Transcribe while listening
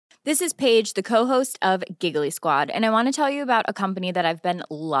This is Paige, the co-host of Giggly Squad, and I want to tell you about a company that I've been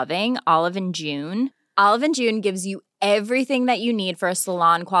loving, Olive and June. Olive and June gives you everything that you need for a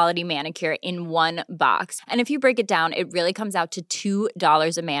salon-quality manicure in one box. And if you break it down, it really comes out to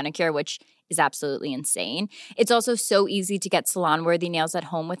 $2 a manicure, which is absolutely insane. It's also so easy to get salon-worthy nails at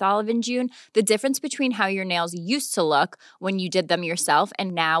home with Olive and June. The difference between how your nails used to look when you did them yourself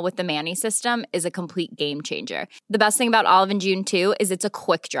and now with the Mani system is a complete game changer. The best thing about Olive and June, too, is it's a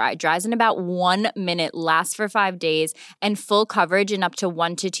quick dry. Dries in about 1 minute, lasts for 5 days, and full coverage in up to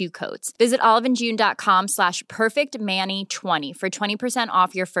 1 to 2 coats. Visit oliveandjune.com/perfectmani20 for 20%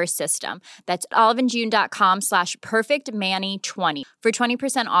 off your first system. That's oliveandjune.com/perfectmani20 for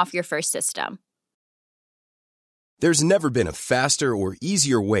 20% off your first system. There's never been a faster or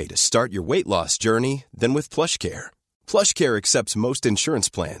easier way to start your weight loss journey than with PlushCare. PlushCare accepts most insurance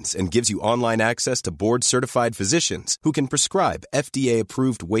plans and gives you online access to board-certified physicians who can prescribe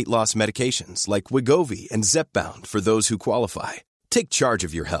FDA-approved weight loss medications like Wegovy and Zepbound for those who qualify. Take charge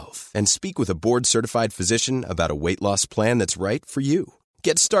of your health and speak with a board-certified physician about a weight loss plan that's right for you.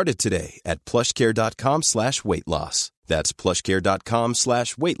 Get started today at plushcare.com/weight loss. That's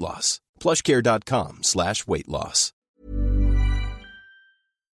plushcare.com/weight loss. plushcare.com/weight loss.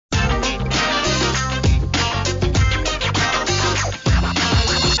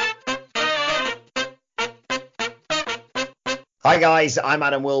 Hi guys, I'm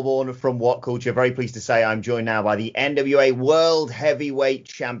Adam Wilborn from What Culture. Very pleased to say I'm joined now by the NWA World Heavyweight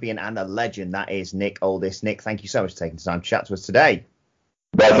Champion and a legend. That is Nick Aldis. Nick, thank you so much for taking the time to chat to us today.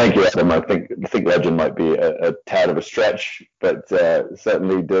 Well, thank you, Adam. I think legend might be a tad of a stretch, but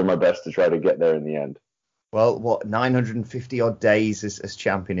certainly doing my best to try to get there in the end. Well, 950 odd days as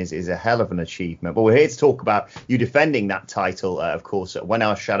champion is a hell of an achievement. But we're here to talk about you defending that title, of course, at When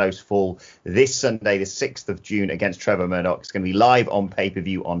Our Shadows Fall this Sunday, the 6th of June, against Trevor Murdoch. It's going to be live on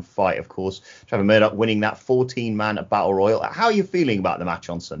pay-per-view on Fight, of course. Trevor Murdoch winning that 14-man battle royal. How are you feeling about the match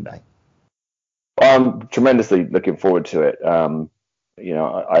on Sunday? I'm tremendously looking forward to it. I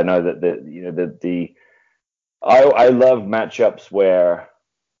know that I love matchups where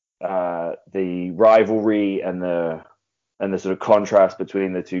the rivalry and the sort of contrast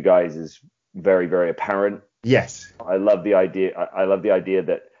between the two guys is very, very apparent. Yes, I love the idea. I love the idea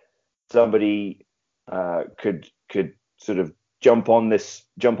that somebody could sort of jump on this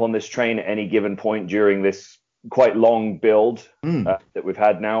train at any given point during this quite long build that we've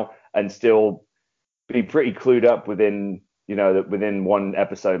had now, and still be pretty clued up within one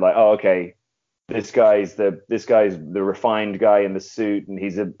episode, like, oh, okay, this guy's the refined guy in the suit, and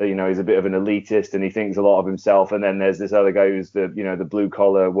he's a bit of an elitist, and he thinks a lot of himself. And then there's this other guy who's the blue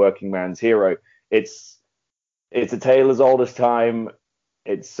collar working man's hero. It's a tale as old as time.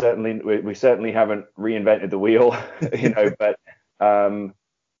 It's certainly we certainly haven't reinvented the wheel, but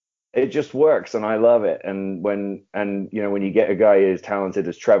it just works, and I love it. And when you get a guy as talented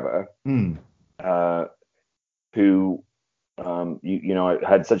as Trevor, who I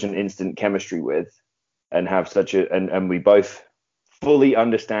had such an instant chemistry with, and have and we both fully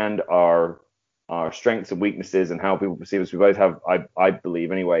understand our strengths and weaknesses and how people perceive us. We both have, I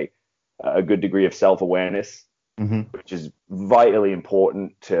believe anyway, a good degree of self-awareness, which is vitally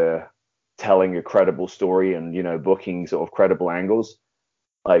important to telling a credible story and, booking sort of credible angles.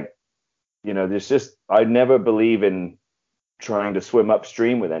 Like, I never believe in trying to swim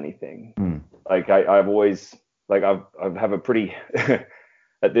upstream with anything. Like I've always, like I have a pretty,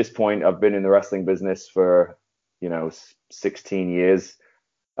 at this point, I've been in the wrestling business for, 16 years,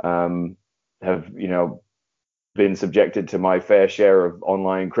 have, been subjected to my fair share of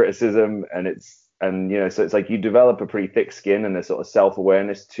online criticism, so it's like you develop a pretty thick skin and a sort of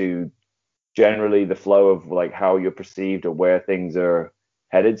self-awareness to generally the flow of like how you're perceived or where things are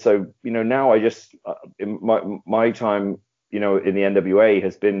headed. So, now I just, my time, in the NWA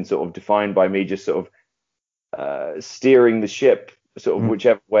has been sort of defined by me just sort of steering the ship sort of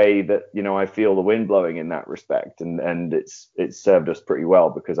whichever way that I feel the wind blowing in that respect, and it's served us pretty well,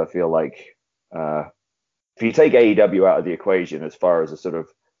 because I feel like if you take AEW out of the equation as far as a sort of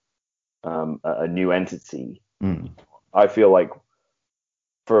a new entity, I feel like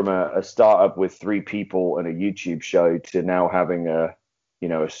from a startup with 3 people and a YouTube show to now having a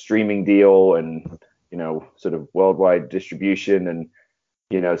streaming deal and sort of worldwide distribution and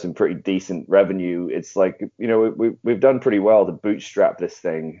some pretty decent revenue, it's like, we've done pretty well to bootstrap this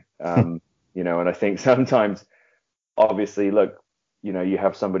thing. And I think sometimes, obviously, look, you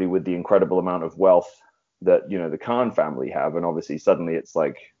have somebody with the incredible amount of wealth that, the Khan family have, and obviously suddenly it's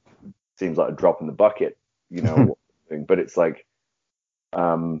like, seems like a drop in the bucket, but it's like,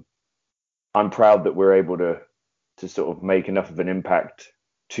 I'm proud that we're able to sort of make enough of an impact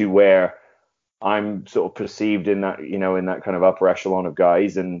to where I'm sort of perceived in that, in that kind of upper echelon of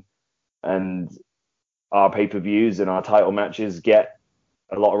guys, and our pay-per-views and our title matches get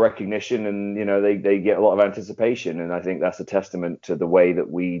a lot of recognition, and they get a lot of anticipation, and I think that's a testament to the way that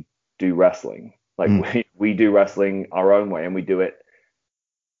we do wrestling. Like we do wrestling our own way, and we do it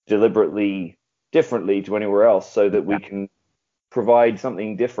deliberately differently to anywhere else, so that we can provide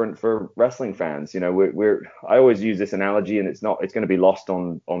something different for wrestling fans. I always use this analogy, and it's going to be lost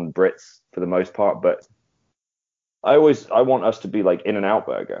on Brits for the most part, but I want us to be like In-N-Out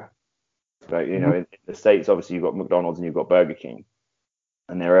Burger. Right? In the States, obviously you've got McDonald's and you've got Burger King,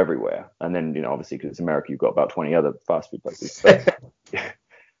 and they're everywhere. And then, obviously because it's America, you've got about 20 other fast food places.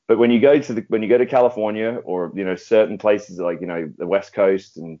 But when you go to California, or certain places like the West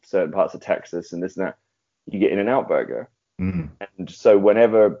Coast and certain parts of Texas and this and that, you get In-N-Out Burger. Mm-hmm. And so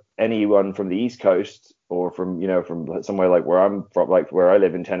whenever anyone from the East Coast, or from from somewhere like where I'm from, like where I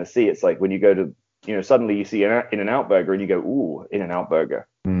live in Tennessee, it's like when you go to suddenly you see In-N-Out Burger and you go, ooh, In-N-Out Burger.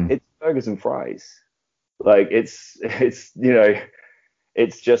 It's burgers and fries. Like it's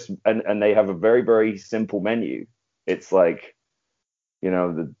just, and they have a very, very simple menu. It's like,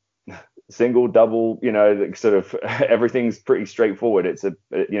 the single, double, sort of everything's pretty straightforward. It's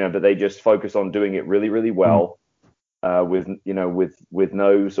but they just focus on doing it really, really well, with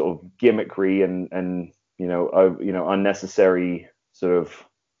no sort of gimmickry and unnecessary sort of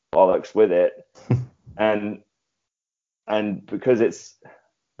bollocks with it. and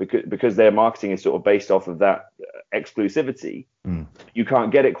because their marketing is sort of based off of that exclusivity, you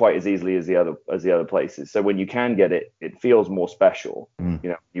can't get it quite as easily as the other places. So when you can get it, it feels more special.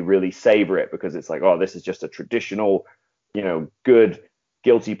 You really savor it, because it's like, oh, this is just a traditional, good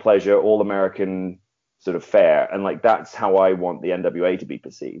guilty pleasure, all American sort of fare. And like, that's how I want the NWA to be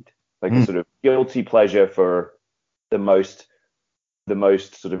perceived, like a sort of guilty pleasure for the most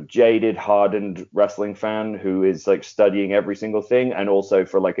sort of jaded, hardened wrestling fan who is like studying every single thing, and also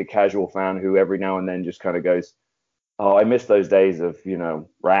for like a casual fan who every now and then just kind of goes, oh, I miss those days of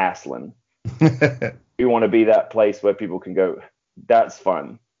wrestling. We want to be that place where people can go, that's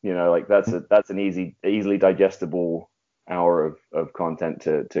fun, like that's an easily digestible hour of content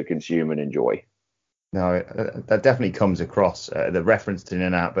to consume and enjoy. No, that definitely comes across. The reference to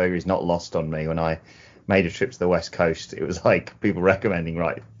In-N-Out Burger is not lost on me. When I made a trip to the West Coast, it was like people recommending,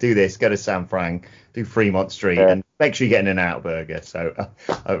 right, do this, go to San Fran, do Fremont Street, and make sure you get an In-N-Out Burger. So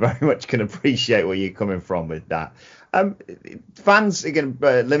I very much can appreciate where you're coming from with that. Fans are going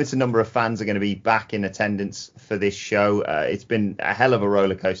to, limited number of fans are going to be back in attendance for this show. It's been a hell of a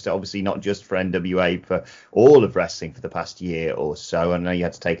roller coaster, obviously not just for NWA, for all of wrestling for the past year or so. I know you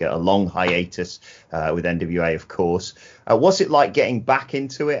had to take a long hiatus with NWA, of course. What's it like getting back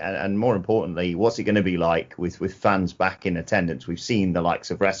into it? And more importantly, what's it going to be like with fans back in attendance? We've seen the likes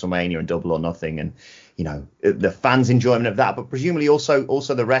of WrestleMania and Double or Nothing, and the fans' enjoyment of that, but presumably also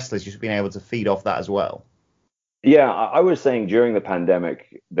the wrestlers just being able to feed off that as well. Yeah, I was saying during the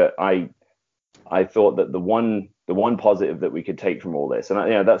pandemic that I thought that the one positive that we could take from all this,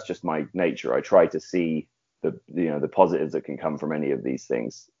 and that's just my nature. I try to see the positives that can come from any of these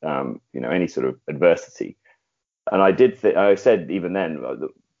things, any sort of adversity. And I said even then,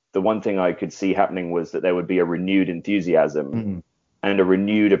 the one thing I could see happening was that there would be a renewed enthusiasm and a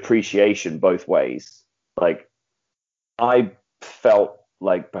renewed appreciation both ways. Like, I felt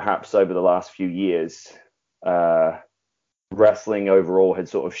like perhaps over the last few years, wrestling overall had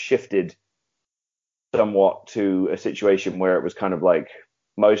sort of shifted somewhat to a situation where it was kind of like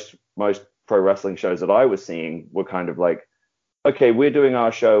most pro wrestling shows that I was seeing were kind of like, okay, we're doing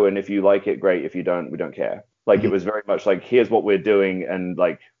our show, and if you like it, great. If you don't, we don't care. Like, it was very much like, here's what we're doing, and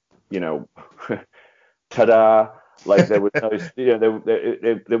like, ta-da. Like, there was no,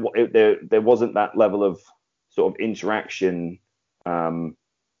 there wasn't that level of sort of interaction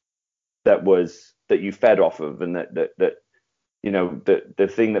that you fed off of, and that the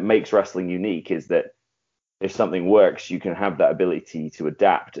thing that makes wrestling unique is that if something works, you can have that ability to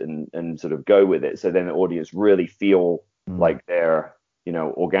adapt and sort of go with it. So then the audience really feel like they're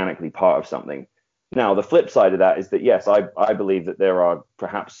organically part of something. Now, the flip side of that is that, yes, I believe that there are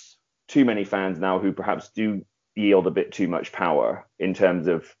perhaps too many fans now who perhaps do yield a bit too much power in terms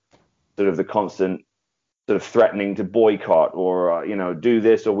of sort of the constant sort of threatening to boycott or do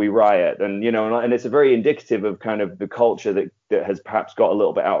this or we riot, and and it's a very indicative of kind of the culture that has perhaps got a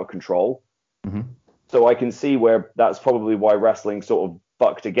little bit out of control. So I can see where that's probably why wrestling sort of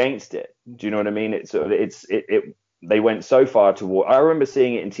bucked against it. Do you know what I mean? They went so far toward. I remember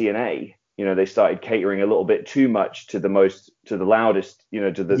seeing it in TNA. They started catering a little bit too much to the loudest, to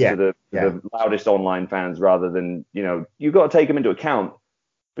the loudest online fans, rather than, you've got to take them into account.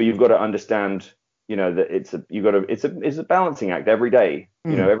 but you've got to understand, that it's a balancing act every day.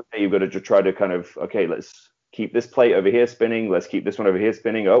 Every day you've got to just try to kind of, okay, let's keep this plate over here spinning. Let's keep this one over here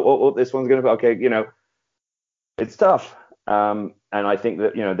spinning. Oh, this one's going to, okay, it's tough. And I think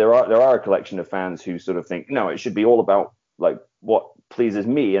that, there are a collection of fans who sort of think, no, it should be all about like what pleases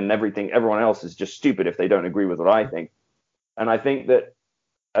me, and everyone else is just stupid if they don't agree with what I think. And I think that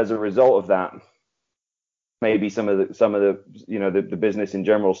as a result of that, maybe some of the business in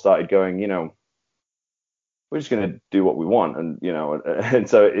general started going, we're just going to do what we want. And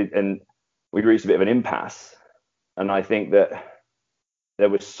so we reached a bit of an impasse. And I think that there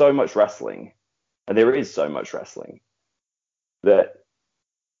was so much wrestling, and there is so much wrestling, that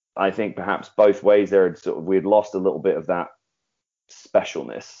I think perhaps both ways we had lost a little bit of that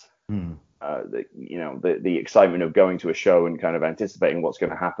specialness. The excitement of going to a show and kind of anticipating what's going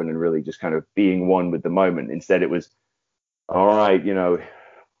to happen and really just kind of being one with the moment. Instead, it was, all right,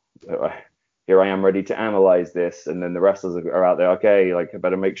 here I am ready to analyze this. And then the wrestlers are out there, okay, like I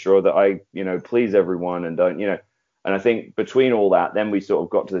better make sure that I, please everyone and don't, and I think between all that, then we sort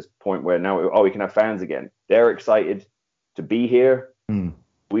of got to this point where now, we can have fans again. They're excited to be here.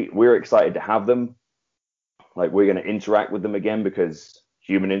 We're excited to have them. Like, we're going to interact with them again, because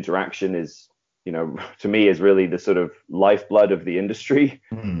human interaction is, to me, is really the sort of lifeblood of the industry.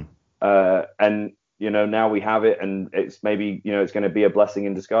 And, now we have it, and it's maybe, it's going to be a blessing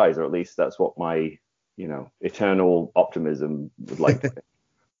in disguise, or at least that's what my, eternal optimism would like to think.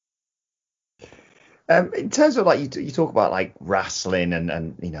 In terms of like you talk about like wrestling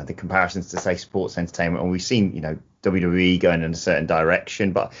and the comparisons to say sports entertainment, and we've seen WWE going in a certain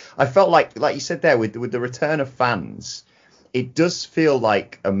direction, but I felt like you said there with the return of fans, it does feel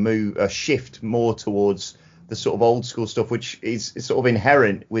like a shift more towards the sort of old school stuff, which is sort of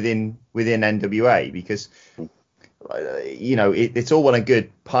inherent within NWA, because it's all well and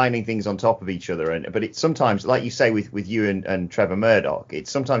good piling things on top of each other, but it's sometimes, like you say with you and Trevor Murdoch,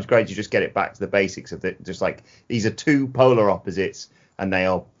 it's sometimes great to just get it back to the basics of it. Just like, these are two polar opposites and they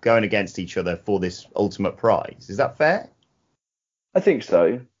are going against each other for this ultimate prize. Is that fair? I think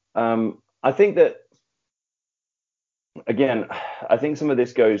so. I think that, again, I think some of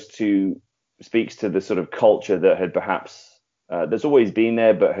this speaks to the sort of culture that had perhaps that's always been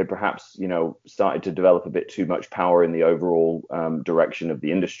there, but had perhaps, started to develop a bit too much power in the overall direction of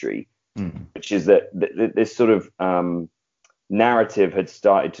the industry, which is that this sort of narrative had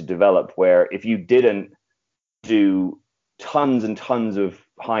started to develop where if you didn't do tons and tons of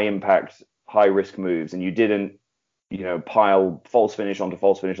high impact, high risk moves, and you didn't, pile false finish onto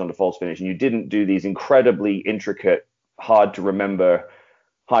false finish onto false finish, and you didn't do these incredibly intricate, hard to remember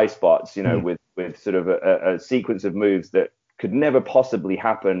high spots, with sort of a sequence of moves that could never possibly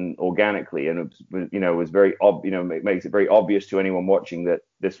happen organically, and was very makes it very obvious to anyone watching that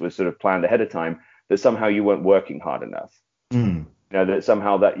this was sort of planned ahead of time, that somehow you weren't working hard enough. That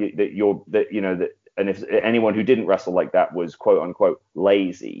somehow and if anyone who didn't wrestle like that was quote unquote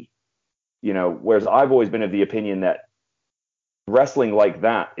lazy, whereas I've always been of the opinion that wrestling like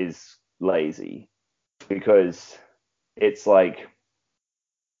that is lazy, because it's like,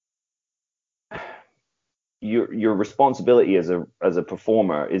 your responsibility as a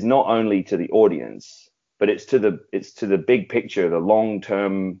performer is not only to the audience, but it's to the big picture, the long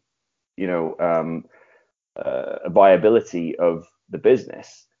term, viability of the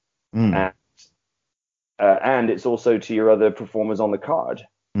business, and it's also to your other performers on the card.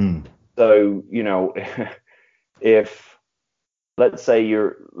 So if let's say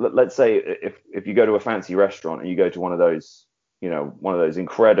if you go to a fancy restaurant and you go to one of those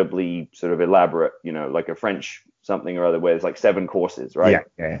incredibly sort of elaborate, like a French something or other, where there's like 7 courses, right?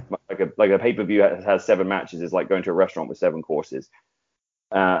 Yeah. Like a pay-per-view has 7 matches, is like going to a restaurant with 7 courses.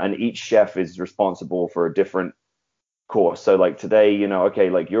 And each chef is responsible for a different course. So like today, okay,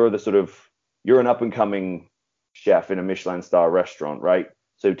 like you're an up and coming chef in a Michelin star restaurant, right?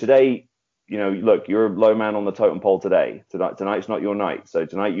 So today, look, you're a low man on the totem pole today. Tonight's not your night. So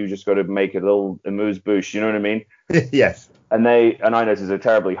tonight you just got to make a little amuse-bouche, you know what I mean? Yes. And I know this is a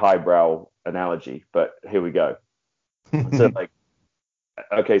terribly highbrow analogy, but here we go. So like,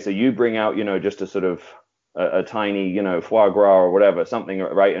 okay, so you bring out, just a sort of a tiny, foie gras or whatever, something,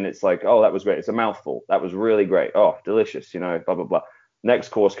 right? And it's like, oh, that was great. It's a mouthful. That was really great. Oh, delicious, blah, blah, blah. Next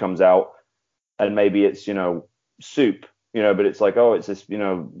course comes out and maybe it's, soup, but it's like, oh, it's this,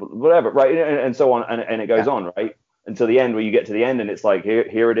 whatever, right? And so on. And it goes on, right? Until the end, where you get to the end and it's like,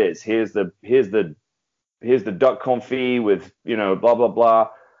 here it is. Here's the duck confit with, blah, blah, blah,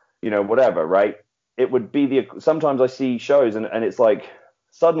 whatever, right? It would be sometimes I see shows and it's like,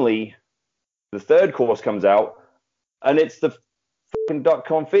 suddenly the third course comes out and it's the fucking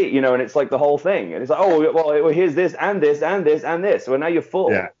 .confit, you know, and it's like the whole thing. And it's like, oh, well, here's this and this and this and this. So now you're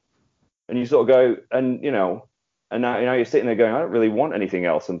full. Yeah. And you sort of go, and, you know, and now you're sitting there going, I don't really want anything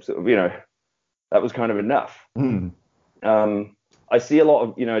else. I'm sort of, you know, that was kind of enough. I see a lot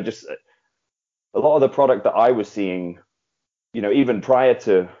of, you know, just a lot of the product that I was seeing, you know, even prior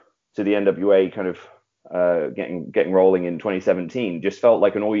to the NWA kind of getting rolling in 2017, just felt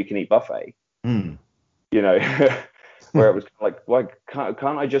like an all-you-can-eat buffet. You know, where it was like, why can't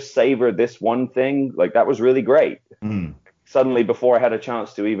I just savor this one thing? Like, that was really great. Suddenly, before I had a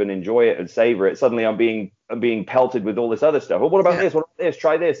chance to even enjoy it and savor it, suddenly I'm being pelted with all this other stuff. Well, what about this? What about this?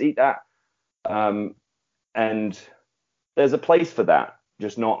 Try this, eat that. And there's a place for that,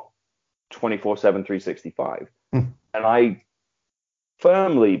 just not 24/7, 365. And I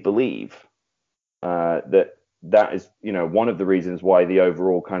firmly believe that is, you know, one of the reasons why the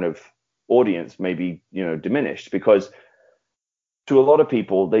overall kind of audience may be, you know, diminished, because to a lot of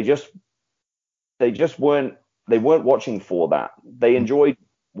people, they weren't watching for that. They enjoyed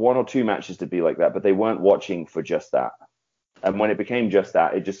one or two matches to be like that, but they weren't watching for just that. And when it became just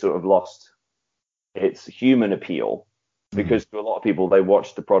that, it just sort of lost its human appeal, because to a lot of people, they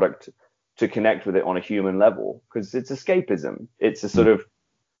watched the product to connect with it on a human level, because it's escapism. It's a sort of,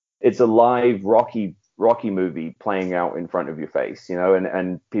 it's a live Rocky movie playing out in front of your face, you know,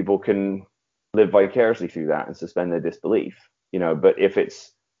 and people can live vicariously through that and suspend their disbelief, you know. But if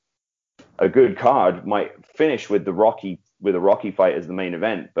it's a good card, might finish with a Rocky fight as the main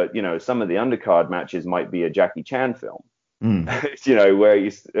event, but, you know, some of the undercard matches might be a Jackie Chan film, you know, where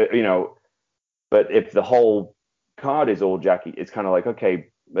you know, but if the whole card is all Jackie, it's kind of like, okay,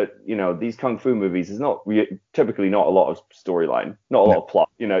 but, you know, these kung fu movies is typically not a lot of storyline, not a lot of plot.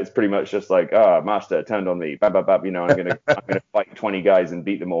 You know, it's pretty much just like, master turned on me, bap, bap, bap, you know, I'm gonna fight 20 guys and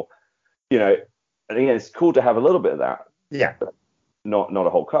beat them all. You know, I think it's cool to have a little bit of that. Yeah. But not a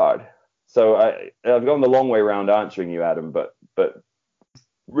whole card. So I've gone the long way around answering you, Adam, but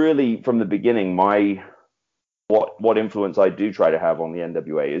really from the beginning, what influence I do try to have on the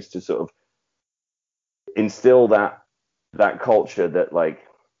NWA is to sort of instill that culture that, like,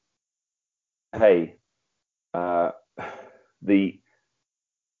 hey,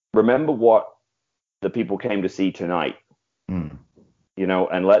 remember what the people came to see tonight, you know,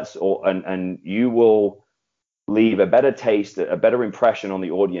 and you will leave a better taste, a better impression on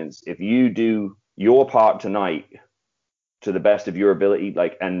the audience if you do your part tonight to the best of your ability,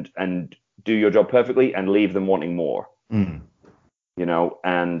 like, and do your job perfectly and leave them wanting more, you know.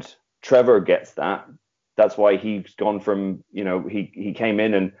 And Trevor gets that. That's why he's gone from, you know, he came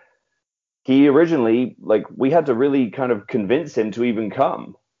in and he originally, like, we had to really kind of convince him to even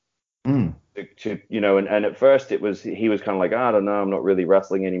come. To you know, and at first he was kind of like, I don't know, I'm not really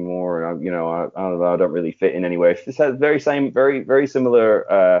wrestling anymore, and you know, I don't know, I don't really fit in anywhere. This has very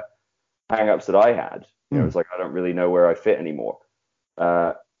similar hang-ups that I had. You know, it's like, I don't really know where I fit anymore.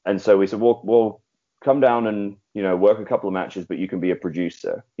 And so we said, we'll come down and, you know, work a couple of matches, but you can be a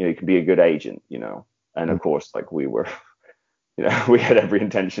producer, you know, you can be a good agent, you know. And of course, like, we were, you know, we had every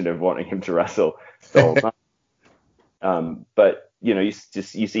intention of wanting him to wrestle the whole time. But, you know, you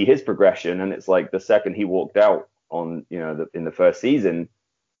see his progression, and it's like the second he walked out on, you know, in the first season,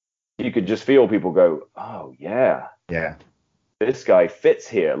 you could just feel people go, oh yeah, this guy fits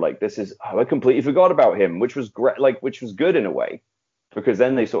here. Like, this is, I completely forgot about him, which was great, like, which was good in a way, because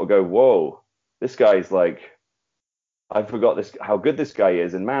then they sort of go, whoa, this guy's like, I forgot how good this guy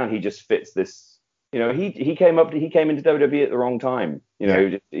is, and man, he just fits this. You know, he came into WWE at the wrong time. You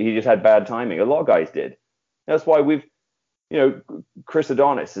know, he just had bad timing. A lot of guys did. That's why you know, Chris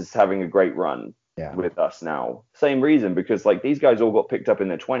Adonis is having a great run with us now. Same reason, because, like, these guys all got picked up in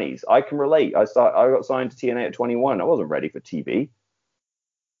their 20s. I can relate. I got signed to TNA at 21. I wasn't ready for TV.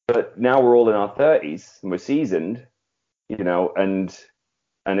 But now we're all in our 30s and we're seasoned, you know, and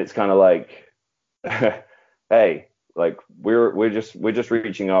it's kind of like, hey, like, we're just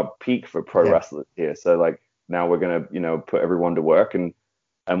reaching our peak for pro wrestlers here. So, like, now we're gonna, you know, put everyone to work and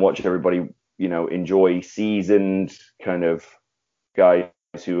watch everybody, you know, enjoy seasoned kind of guys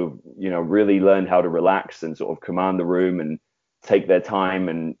who have, you know, really learned how to relax and sort of command the room and take their time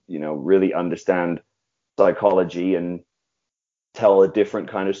and, you know, really understand psychology and tell a different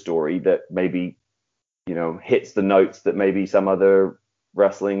kind of story that maybe, you know, hits the notes that maybe some other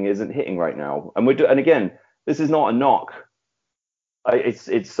wrestling isn't hitting right now. And again, this is not a knock. I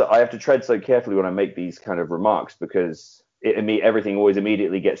have to tread so carefully when I make these kind of remarks, because everything always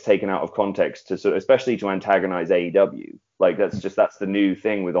immediately gets taken out of context especially to antagonize AEW. Like, that's the new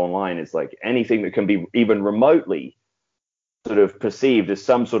thing with online. It's like, anything that can be even remotely sort of perceived as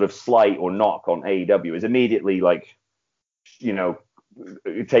some sort of slight or knock on AEW is immediately, like, you know,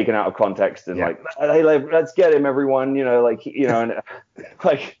 taken out of context and like, hey, let's get him, everyone, and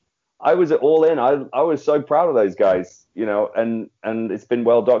like I was all in. I was so proud of those guys, and it's been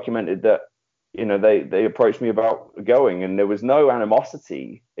well documented that, they approached me about going, and there was no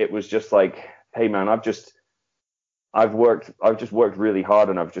animosity. It was just like, hey man, I've just worked really hard,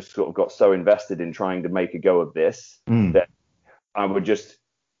 and I've just sort of got so invested in trying to make a go of this that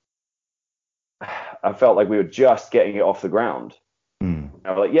I felt like we were just getting it off the ground.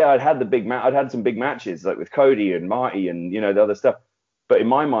 Like, yeah, I'd had some big matches like with Cody and Marty and the other stuff, but in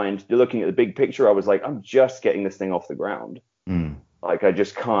my mind, you're looking at the big picture. I was like, I'm just getting this thing off the ground. Like, I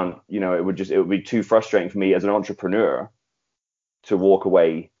just can't, it would be too frustrating for me as an entrepreneur to walk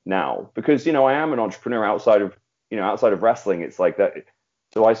away now, because I am an entrepreneur outside of wrestling. It's like that.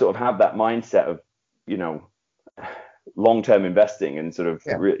 So I sort of have that mindset of long-term investing and sort of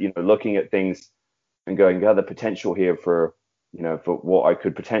looking at things and going, God, the potential here for what I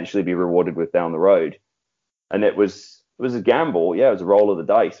could potentially be rewarded with down the road. And it was a gamble. Yeah, it was a roll of the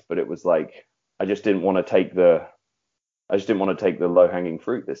dice, but it was like, I just didn't want to take the low-hanging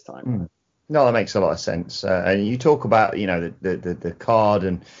fruit this time. No, that makes a lot of sense. And you talk about, the card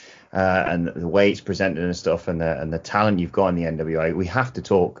and the way it's presented and stuff, and the talent you've got in the NWA. We have to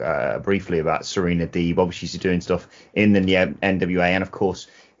talk briefly about Serena Deeb. Obviously, she's doing stuff in the NWA and, of course,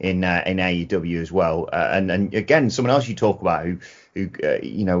 in AEW as well. And again, someone else you talk about who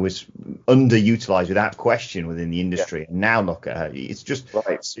was underutilized without question within the industry. And now look at her. It's just,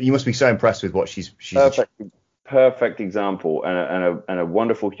 you must be so impressed with what she's perfect example, and a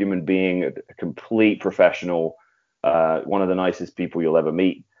wonderful human being, a complete professional, one of the nicest people you'll ever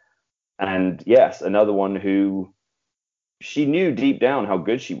meet. And yes, another one who she knew deep down how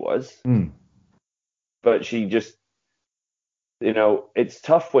good she was, but she just, it's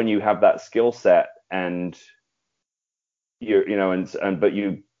tough when you have that skill set and but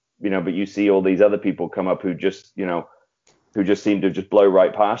you see all these other people come up who just seem to just blow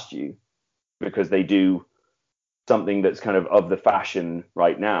right past you because they do something that's kind of the fashion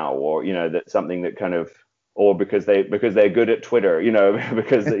right now, or that's something that kind of, or because they're good at Twitter,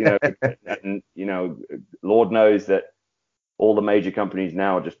 because and Lord knows that all the major companies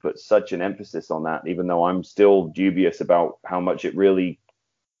now just put such an emphasis on that, even though I'm still dubious about how much it really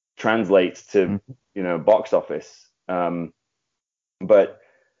translates to box office. But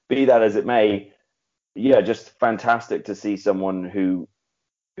be that as it may, yeah, just fantastic to see someone who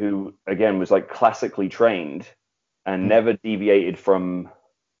again was like classically trained and never deviated from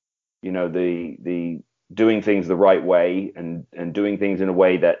the doing things the right way and doing things in a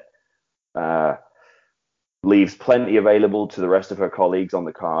way that leaves plenty available to the rest of her colleagues on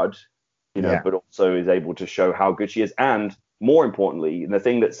the card, but also is able to show how good she is. And more importantly, and the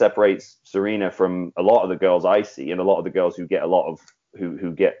thing that separates Serena from a lot of the girls I see, and a lot of the girls who get a lot of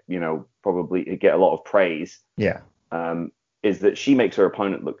who get probably get a lot of praise, is that she makes her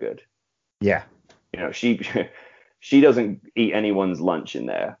opponent look good. She doesn't eat anyone's lunch in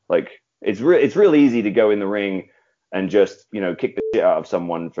there. Like, it's real easy to go in the ring and just kick the shit out of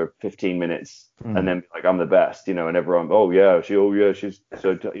someone for 15 minutes and then be like, I'm the best, and everyone, she's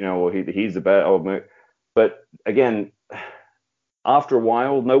so or he's the best. Oh, but again, after a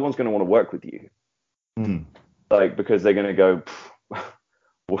while, no one's going to want to work with you, like, because they're going to go,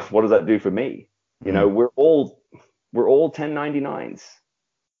 what does that do for me? We're all 1099s.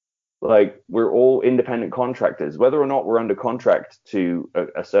 Like, we're all independent contractors. Whether or not we're under contract to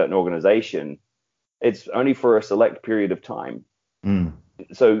a certain organization, it's only for a select period of time.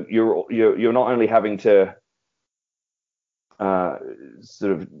 So you're not only having to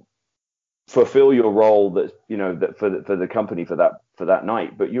sort of fulfill your role that for the company for that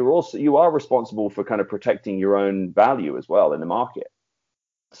night, but you are responsible for kind of protecting your own value as well in the market.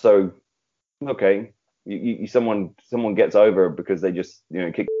 So, okay, someone gets over because they just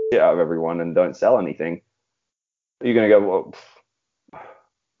kick shit out of everyone and don't sell anything. You're going to go, well,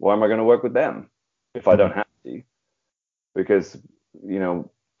 why am I going to work with them if I don't have to? Because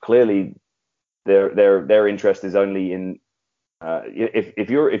clearly their interest is only in if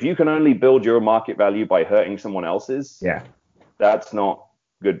you can only build your market value by hurting someone else's, that's not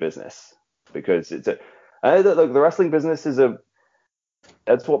good business. Because look, the wrestling business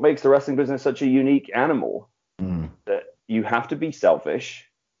that's what makes the wrestling business such a unique animal. That you have to be selfish,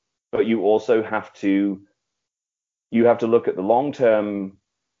 but you also have to look at the long term.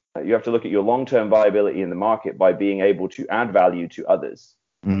 You have to look at your long term viability in the market by being able to add value to others.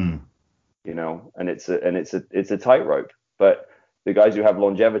 And it's a tightrope. But the guys who have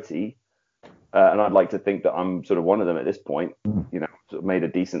longevity, and I'd like to think that I'm sort of one of them at this point, sort of made a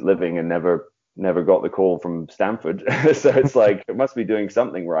decent living and never never got the call from Stanford. So it's like, it must be doing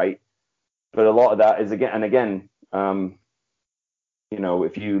something right. But a lot of that is again,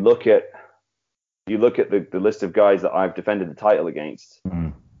 if you look at the list of guys that I've defended the title against,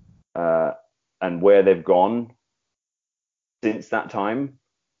 and where they've gone since that time,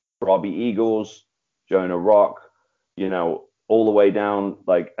 Robbie Eagles, Jonah Rock, all the way down,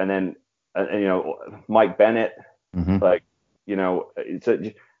 like, and then, Mike Bennett, like, it's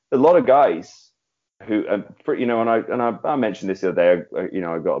a lot of guys who, and I mentioned this the other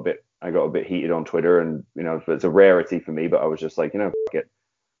day, I got a bit heated on Twitter, and, it's a rarity for me, but I was just like, fuck it.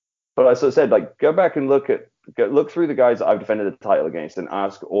 But I sort of said, like, go back and look through the guys that I've defended the title against and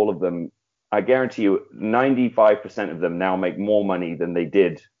ask all of them. I guarantee you 95% of them now make more money than they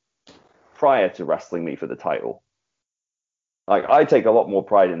did prior to wrestling me for the title. Like, I take a lot more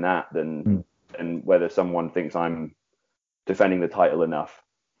pride in that than whether someone thinks I'm defending the title enough,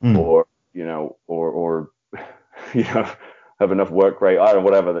 or have enough work rate. I don't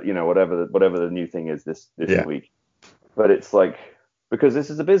know, whatever the new thing is this week. But it's like, because this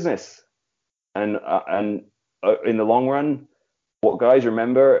is a business, and in the long run, what guys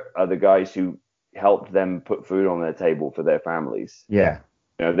remember are the guys who helped them put food on their table for their families. Yeah.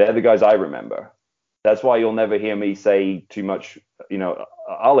 They're the guys I remember. That's why you'll never hear me say too much.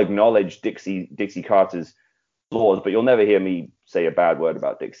 I'll acknowledge Dixie Carter's flaws, but you'll never hear me say a bad word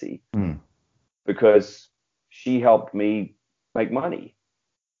about Dixie, because she helped me make money.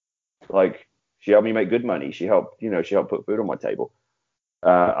 Like, she helped me make good money. She helped put food on my table.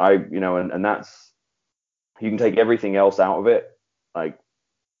 And that's, you can take everything else out of it. Like,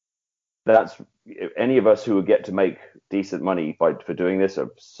 that's, any of us who get to make decent money for doing this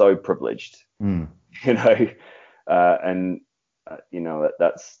are so privileged, that's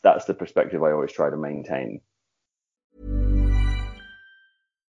the perspective I always try to maintain.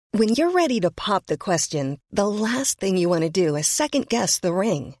 When you're ready to pop the question, the last thing you want to do is second guess the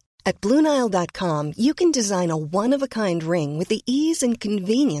ring. At BlueNile.com, you can design a one-of-a-kind ring with the ease and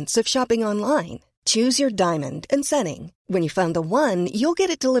convenience of shopping online. Choose your diamond and setting. When you find the one, you'll get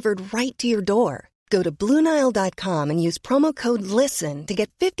it delivered right to your door. Go to BlueNile.com and use promo code LISTEN to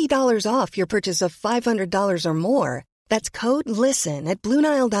get $50 off your purchase of $500 or more. That's code LISTEN at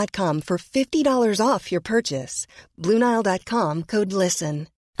BlueNile.com for $50 off your purchase. BlueNile.com, code LISTEN.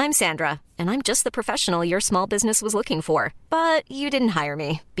 I'm Sandra, and I'm just the professional your small business was looking for. But you didn't hire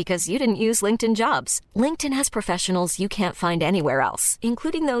me because you didn't use LinkedIn Jobs. LinkedIn has professionals you can't find anywhere else,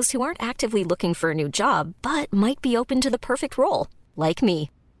 including those who aren't actively looking for a new job, but might be open to the perfect role, like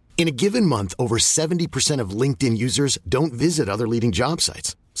me. In a given month, over 70% of LinkedIn users don't visit other leading job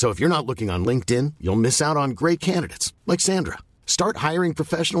sites. So if you're not looking on LinkedIn, you'll miss out on great candidates like Sandra. Start hiring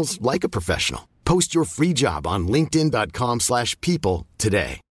professionals like a professional. Post your free job on linkedin.com/people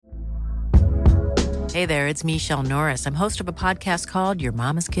today. Hey there, it's Michelle Norris. I'm host of a podcast called Your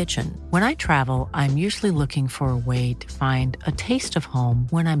Mama's Kitchen. When I travel, I'm usually looking for a way to find a taste of home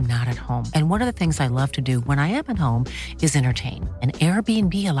when I'm not at home. And one of the things I love to do when I am at home is entertain. And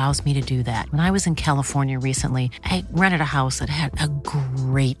Airbnb allows me to do that. When I was in California recently, I rented a house that had a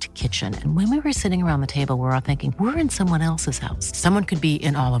great kitchen. And when we were sitting around the table, we were all thinking, we're in someone else's house. Someone could be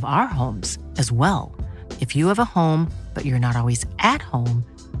in all of our homes as well. If you have a home, but you're not always at home,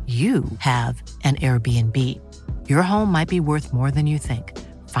 you have an Airbnb. Your home might be worth more than you think.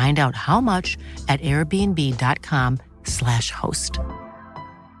 Find out how much at airbnb.com/host.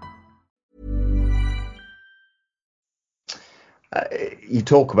 You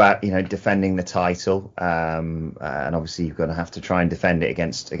talk about, defending the title, and obviously you're going to have to try and defend it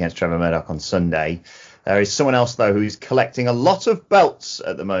against Trevor Murdoch on Sunday. There is someone else, though, who's collecting a lot of belts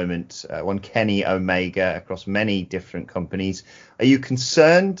at the moment, one Kenny Omega, across many different companies. Are you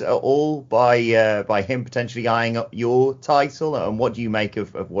concerned at all by him potentially eyeing up your title? And what do you make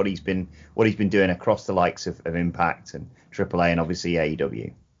of what he's been doing across the likes of Impact and AAA and obviously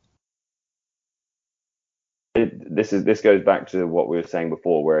AEW? This goes back to what we were saying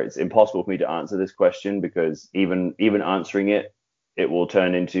before, where it's impossible for me to answer this question, because even answering it will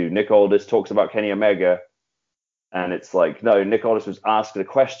turn into Nick Aldis talks about Kenny Omega, and it's like, no, Nick Aldis was asked a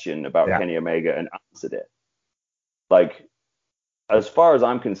question about Kenny Omega and answered it. Like, as far as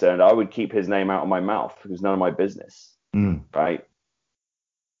I'm concerned, I would keep his name out of my mouth because it's none of my business, right?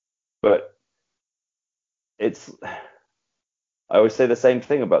 But I always say the same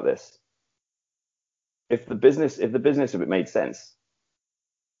thing about this. If the business of it made sense,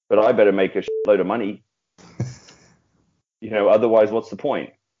 but I better make a load of money. Otherwise, what's the point?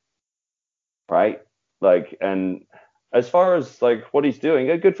 Right? Like, and as far as like what he's doing,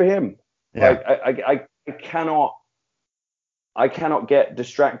 good for him. Yeah. Like, I cannot I cannot get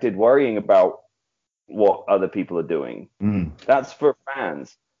distracted worrying about what other people are doing. That's for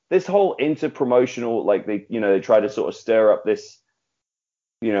fans. This whole inter-promotional, like they try to sort of stir up this,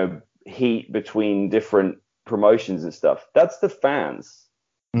 heat between different promotions and stuff. That's the fans.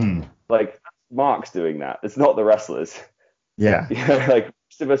 Like Mark's doing that. It's not the wrestlers. Yeah. Like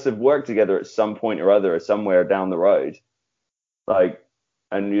most of us have worked together at some point or other, or somewhere down the road. Like,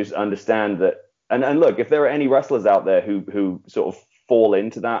 and you just understand that. And look, if there are any wrestlers out there who sort of fall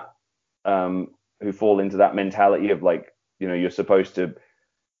into that, mentality of like, you're supposed to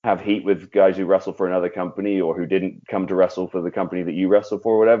have heat with guys who wrestle for another company or who didn't come to wrestle for the company that you wrestle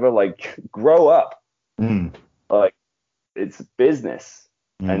for, or whatever, like grow up. Like it's business.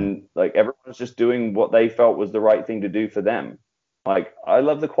 And like everyone's just doing what they felt was the right thing to do for them. Like I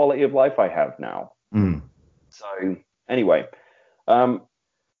love the quality of life I have now. So anyway, no,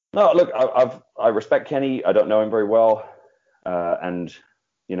 look, I respect Kenny. I don't know him very well, and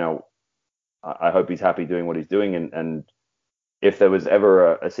I hope he's happy doing what he's doing. And if there was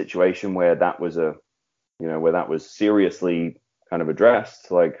ever a situation where that was where that was seriously kind of addressed,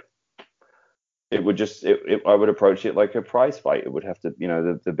 like. It would just, I would approach it like a prize fight. It would have to,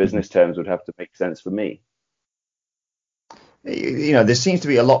 the business terms would have to make sense for me. There seems to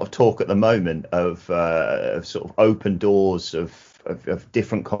be a lot of talk at the moment of sort of open doors of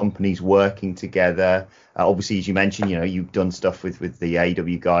different companies working together. Obviously, as you mentioned, you've done stuff with the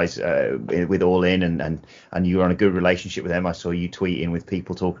AEW guys with All In, and you're on a good relationship with them. I saw you tweeting with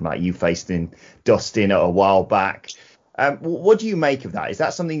people talking about you facing Dustin a while back. What do you make of that? Is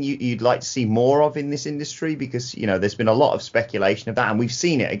that something you'd like to see more of in this industry? Because there's been a lot of speculation of that, and we've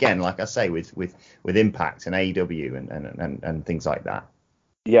seen it again, like I say, with Impact and AEW and things like that.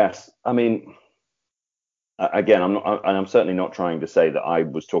 Yes, I mean, again, I'm certainly not trying to say that I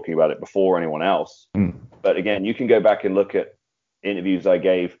was talking about it before anyone else. But again, you can go back and look at interviews I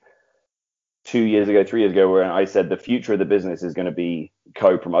gave 2 years ago, 3 years ago, where I said the future of the business is going to be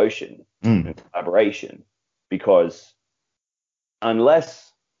co-promotion and collaboration, because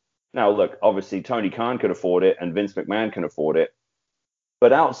unless, now look, obviously Tony Khan could afford it and Vince McMahon can afford it,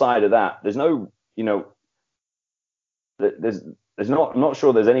 but outside of that, there's no, there's not, I'm not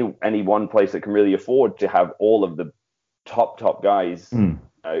sure there's any one place that can really afford to have all of the top guys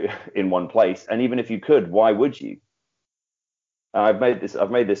in one place. And even if you could, why would you? I've made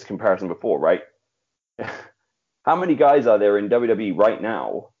this comparison before, right? How many guys are there in WWE right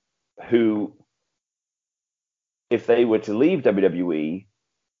now who, if they were to leave WWE,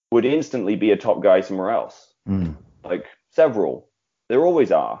 would instantly be a top guy somewhere else? Like several. There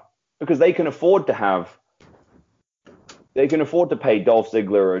always are, because they can afford to pay Dolph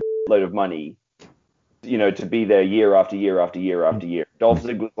Ziggler a load of money, to be there year after year after year after year. Dolph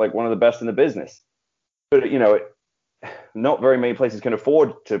Ziggler's like one of the best in the business, but not very many places can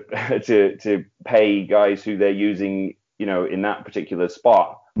afford to pay guys who they're using, in that particular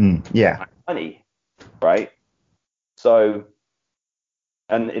spot. Money, right? So,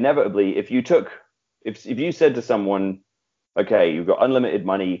 and inevitably, if you said to someone, okay, you've got unlimited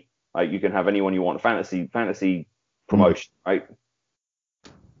money, you can have anyone you want, fantasy promotion, right?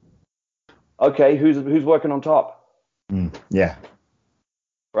 Okay, who's working on top?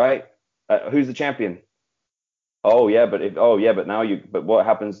 Right? Who's the champion? But what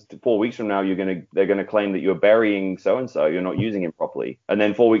happens 4 weeks from now? They're gonna claim that you're burying so and so, you're not using him properly, and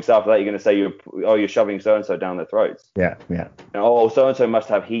then 4 weeks after that, you're gonna say you're shoving so and so down their throats. Yeah. So and so must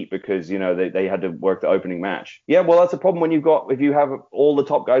have heat because they had to work the opening match. Yeah, well, that's a problem if you have all the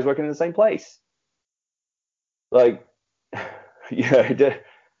top guys working in the same place. Like,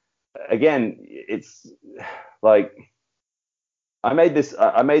 again, it's like I made this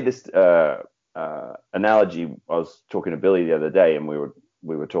analogy. I was talking to Billy the other day, and we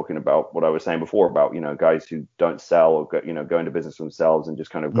were talking about what I was saying before about guys who don't sell or go into business for themselves and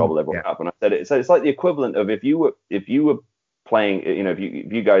just kind of gobble everyone up. And I said it's like the equivalent of if you were playing, if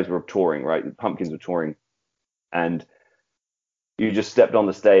you guys were touring, right? The Pumpkins were touring, and you just stepped on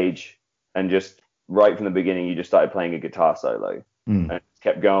the stage and just right from the beginning you just started playing a guitar solo and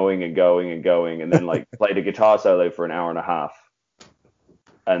kept going and going and going, and then like played a guitar solo for an hour and a half.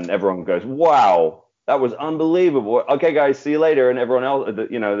 And everyone goes, wow, that was unbelievable. Okay, guys, see you later. And everyone else,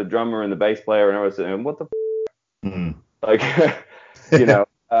 the drummer and the bass player and everyone saying, what the Like,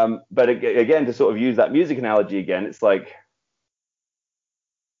 but again, to sort of use that music analogy again, it's like,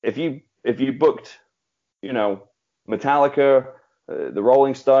 if you booked, Metallica, the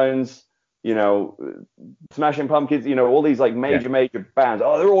Rolling Stones, Smashing Pumpkins, all these like major bands.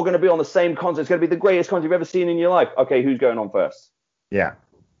 Oh, they're all going to be on the same concert. It's going to be the greatest concert you've ever seen in your life. Okay, who's going on first? Yeah.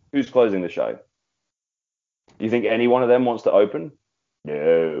 Who's closing the show? You think any one of them wants to open?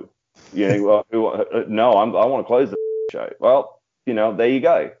 No. You know, no, I want to close the show. Well, you know, there you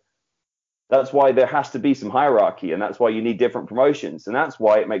go. That's why there has to be some hierarchy, and that's why you need different promotions, and that's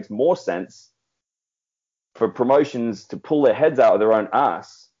why it makes more sense for promotions to pull their heads out of their own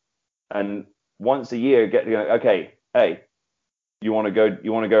ass and once a year get to go, okay, hey, you want to go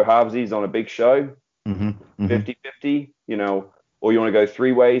halvesies on a big show, 50-50, you know, or you want to go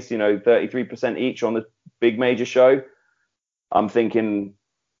three ways, you know, 33% each on the big major show. I'm thinking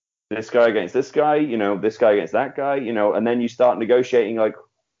this guy against this guy, you know, this guy against that guy, you know, and then you start negotiating like,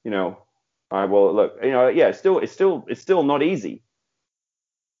 you know, all right, well, look, you know, yeah, it's still not easy.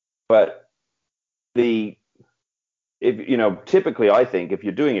 But if you know, typically I think if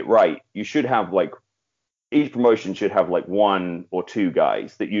you're doing it right, you should have like each promotion should have like one or two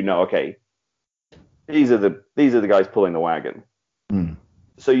guys that you know, okay, these are the guys pulling the wagon.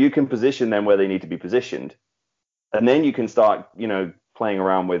 So you can position them where they need to be positioned. And then you can start, you know, playing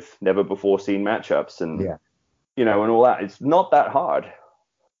around with never before seen matchups and you know, and all that. It's not that hard.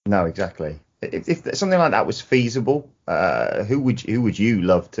 No, exactly. If something like that was feasible, who would you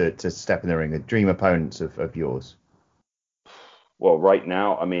love to step in the ring? The dream opponents of yours? Well, right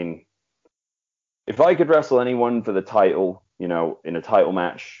now, I mean, if I could wrestle anyone for the title, you know, in a title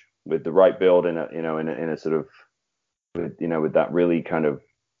match with the right build in a sort of, you know, with that really kind of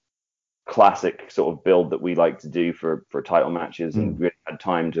classic sort of build that we like to do for title matches, and we had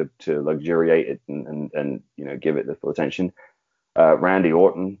time to luxuriate it and you know, give it the full attention. Randy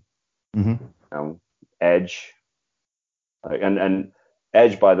Orton, Edge, and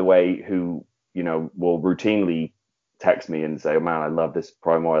Edge, by the way, who, you know, will routinely text me and say, oh man, I love this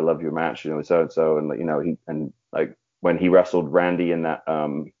promo, I love your match, you know, so and so, and you know, he, and like when he wrestled Randy in that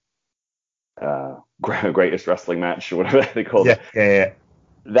greatest wrestling match or whatever they called it,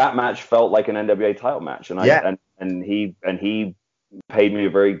 that match felt like an NWA title match, and he paid me a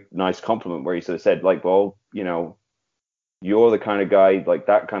very nice compliment where he sort of said like, well, you know, you're the kind of guy, like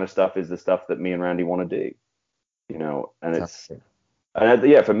that kind of stuff is the stuff that me and Randy want to do, you know, and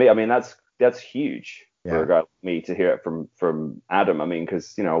yeah, for me, I mean, that's huge. For a guy like me to hear it from Adam. I mean,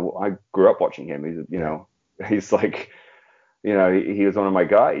 because, you know, I grew up watching him. He's, you know, he's like, you know, he was one of my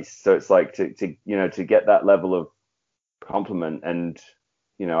guys. So it's like to you know, to get that level of compliment, and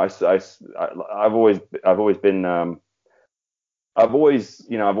you know, I've always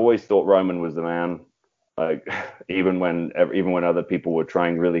thought Roman was the man. Like even when other people were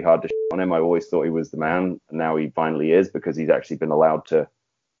trying really hard to shit on him, I always thought he was the man. And now he finally is, because he's actually been allowed to,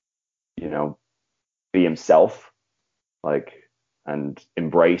 you know, be himself, like, and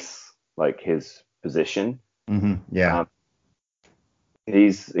embrace like his position.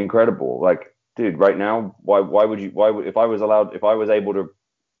 He's incredible. Like, dude, right now, why would if I was able to,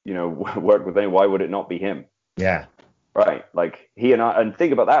 you know, work with him, why would it not be him? Yeah. Right. Like he and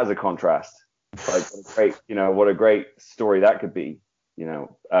think about that as a contrast. Like what a great story that could be, you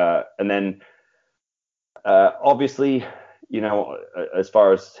know. And then obviously, you know, as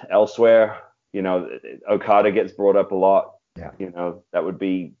far as elsewhere, you know, Okada gets brought up a lot. Yeah. You know, that would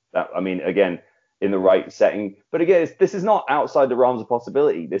be that. I mean, again, in the right setting. But again, this is not outside the realms of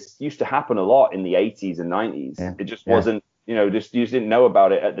possibility. This used to happen a lot in the 80s and 90s. Yeah. It just wasn't, you know, you just didn't know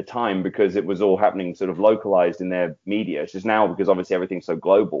about it at the time because it was all happening sort of localized in their media. It's just now, because obviously everything's so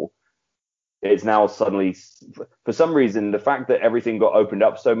global, it's now suddenly, for some reason, the fact that everything got opened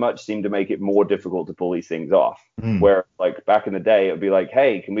up so much seemed to make it more difficult to pull these things off. Where like back in the day, it would be like,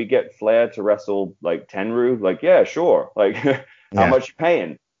 hey, can we get Flair to wrestle like Tenryu? Like, yeah, sure. Like, how much you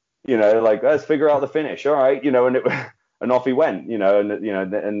paying? You know, like, let's figure out the finish. All right, you know, and off he went. You know,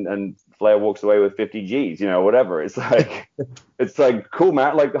 and Flair walks away with 50 G's. You know, whatever. It's like, it's like cool,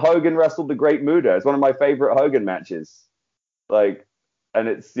 man. Like Hogan wrestled the Great Muta. It's one of my favorite Hogan matches. Like, and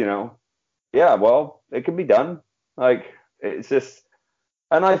it's, you know. Yeah, well, it can be done. Like, it's just,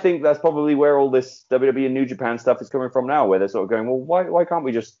 and I think that's probably where all this WWE and New Japan stuff is coming from now, where they're sort of going, well, why can't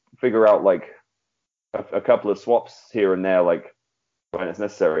we just figure out like a couple of swaps here and there, like when it's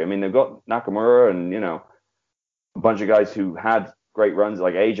necessary? I mean, they've got Nakamura and, you know, a bunch of guys who had great runs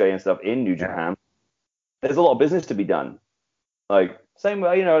like AJ and stuff in New Japan. There's a lot of business to be done. Like, same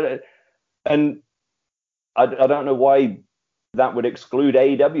way, you know, and I don't know why that would exclude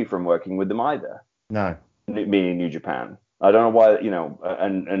AEW from working with them either. No. Meaning New Japan. I don't know why, you know,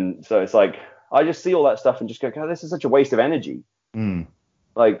 and so it's like, I just see all that stuff and just go, God, this is such a waste of energy.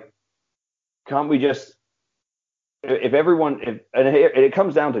 Like, can't we just, if everyone, and it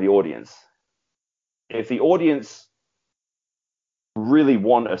comes down to the audience. If the audience really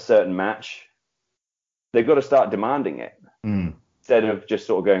want a certain match, they've got to start demanding it. instead of just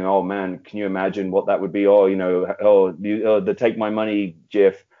sort of going, oh man, can you imagine what that would be? Oh, the take my money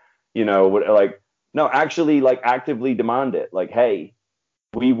gif, like, no, actually, like, actively demand it. Like, hey,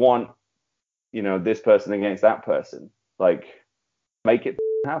 we want, this person against that person. Like, make it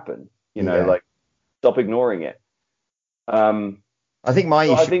happen. Like, stop ignoring it. I think my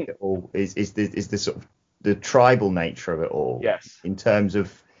issue with it all is the sort of the tribal nature of it all. Yes. In terms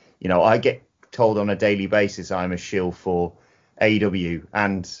of, I get told on a daily basis I'm a shill for AEW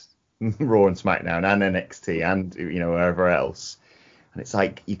and Raw and SmackDown and NXT and wherever else. And it's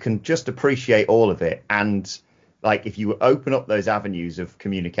like you can just appreciate all of it. And like if you open up those avenues of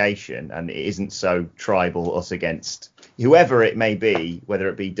communication and it isn't so tribal, us against whoever it may be, whether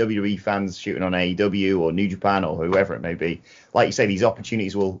it be WWE fans shooting on AEW or New Japan or whoever it may be, like you say, these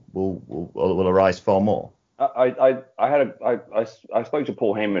opportunities will arise far more. I spoke to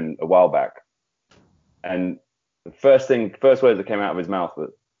Paul Heyman a while back, and the first words that came out of his mouth was,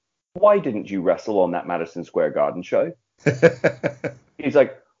 "Why didn't you wrestle on that Madison Square Garden show?" He's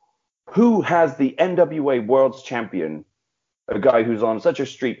like, who has the NWA World's Champion, a guy who's on such a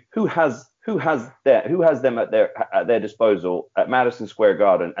streak, who has them at their disposal at Madison Square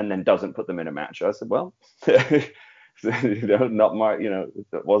Garden and then doesn't put them in a match? I said, well, not my,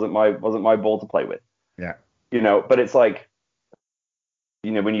 it wasn't my ball to play with. Yeah. But it's like,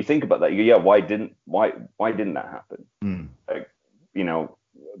 when you think about that, you go, yeah, why didn't that happen? Mm. Like,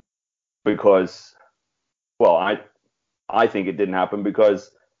 because, well, I think it didn't happen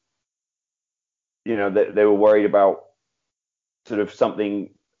because, they were worried about sort of something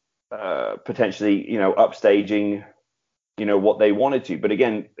potentially, upstaging, what they wanted to. But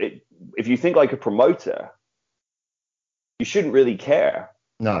again, if you think like a promoter, you shouldn't really care.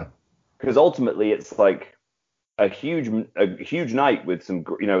 No. Because ultimately it's like a huge night with some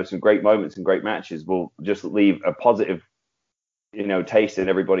great moments and great matches will just leave a positive, taste in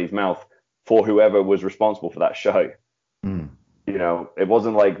everybody's mouth for whoever was responsible for that show. Mm. It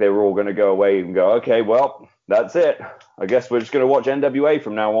wasn't like they were all going to go away and go, okay, well, that's it. I guess we're just going to watch NWA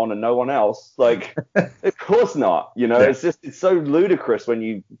from now on and no one else. Like, of course not. It's so ludicrous when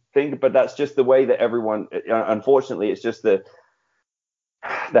you think, but that's just the way that everyone, unfortunately, it's just the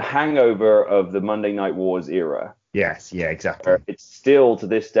hangover of the Monday Night Wars era. Yes, yeah, exactly. It's still to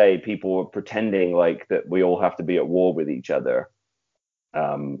this day, people are pretending like that we all have to be at war with each other.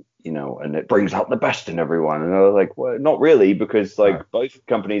 And it brings out the best in everyone. And I was like, well, not really, because both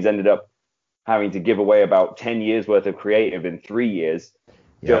companies ended up having to give away about 10 years worth of creative in 3 years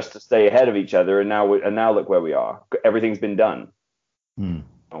just to stay ahead of each other. And now look where we are. Everything's been done. Mm.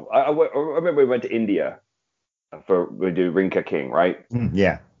 I remember we went to India we do Rinka King, right?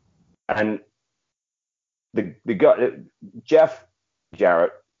 Yeah. And the guy, Jeff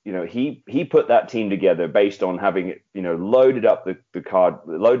Jarrett, he put that team together based on having, loaded up the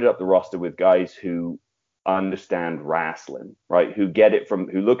roster with guys who understand wrestling, right? Who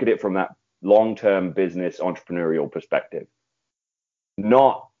look at it from that long-term business entrepreneurial perspective.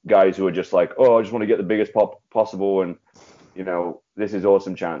 Not guys who are just like, oh, I just want to get the biggest pop possible and, this is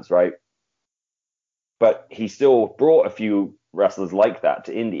awesome chance, right? But he still brought a few wrestlers like that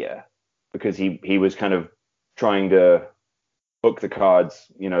to India because he was kind of trying to book the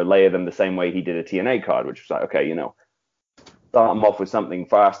cards, layer them the same way he did a TNA card, which was like, okay, start them off with something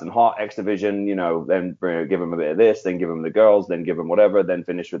fast and hot, X Division, then give them a bit of this, then give them the girls, then give them whatever, then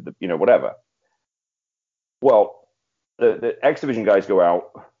finish with the, whatever. Well, the X Division guys go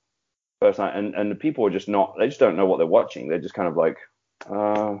out first night, and the people are they just don't know what they're watching. They're just kind of like,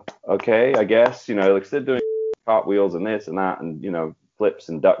 okay, I guess, like they're doing cartwheels and this and that, and, flips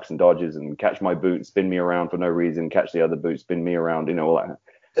and ducks and dodges and catch my boot, spin me around for no reason, catch the other boot, spin me around, all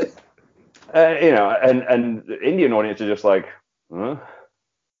that. And the Indian audience are just like, huh?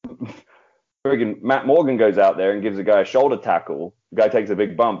 Friggin' Matt Morgan goes out there and gives a guy a shoulder tackle. The guy takes a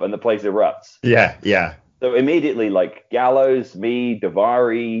big bump and the place erupts. Yeah, yeah. So immediately, like Gallows, me,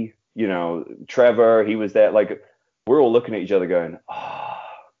 Daivari, Trevor, he was there. Like, we're all looking at each other going, oh,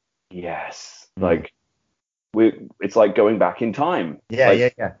 yes. Mm. Like, it's like going back in time. Yeah,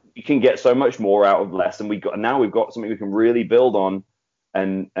 like, yeah. You can get so much more out of less, and we've got something we can really build on.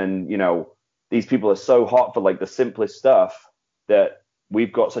 And these people are so hot for like the simplest stuff that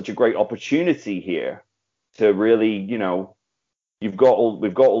we've got such a great opportunity here to really, we've got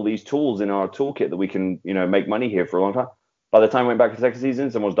all these tools in our toolkit that we can, make money here for a long time. By the time we went back to the second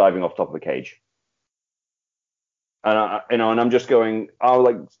season, someone was diving off the top of the cage. And and I'm just going, I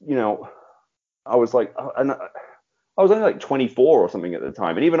was only like 24 or something at the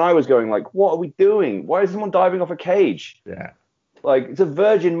time. And even I was going like, what are we doing? Why is someone diving off a cage? Yeah. Like, it's a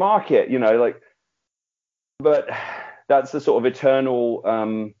virgin market, but that's the sort of eternal,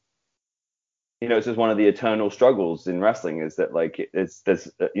 it's just one of the eternal struggles in wrestling, is that like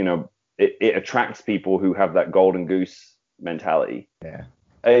it attracts people who have that golden goose mentality. Yeah.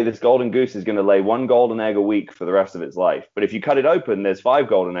 Hey, this golden goose is going to lay one golden egg a week for the rest of its life. But if you cut it open, there's 5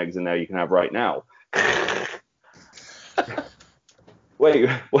 golden eggs in there you can have right now. Wait,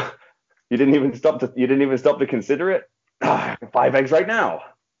 you didn't even stop to consider it? 5 eggs right now.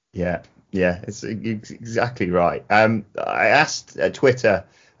 Yeah, it's exactly right. I asked Twitter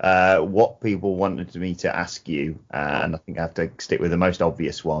what people wanted me to ask you, and I think I have to stick with the most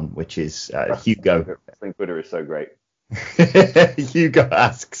obvious one, which is Hugo. I think Twitter is so great. Hugo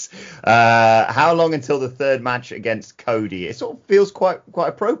asks, how long until the third match against Cody? It sort of feels quite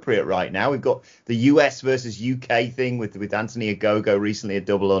appropriate right now. We've got the US versus UK thing with Anthony Ogogo recently, a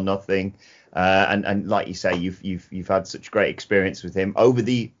Double or Nothing, and like you say, you've had such great experience with him over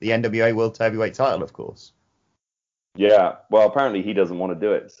the NWA World Heavyweight title, of course. Yeah, well, apparently he doesn't want to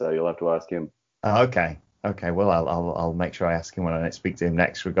do it, so you'll have to ask him. Okay. Well, I'll make sure I ask him when I speak to him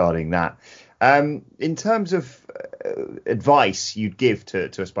next regarding that. In terms of advice you'd give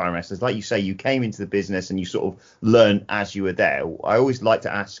to aspiring wrestlers, like you say, you came into the business and you sort of learn as you were there. I always like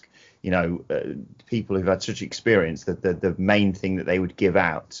to ask, people who've had such experience that the main thing that they would give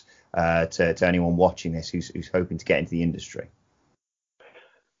out to anyone watching this who's hoping to get into the industry.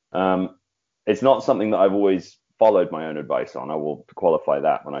 It's not something that I've always followed my own advice on. I will qualify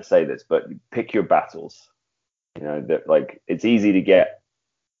that when I say this, but pick your battles. That like it's easy to get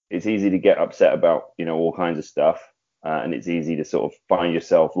upset about all kinds of stuff, and it's easy to sort of find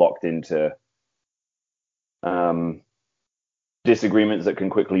yourself locked into disagreements that can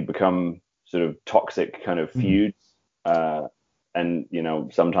quickly become sort of toxic kind of feuds. And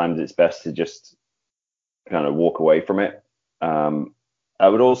sometimes it's best to just kind of walk away from it. I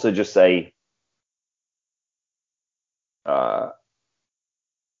would also just say,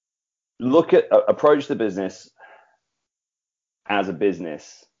 approach the business as a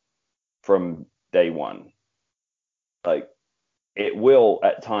business from day one. Like, it will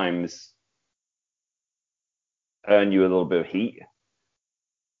at times earn you a little bit of heat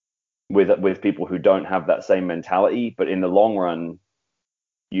with people who don't have that same mentality, but in the long run,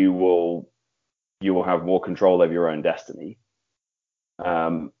 you will have more control over your own destiny.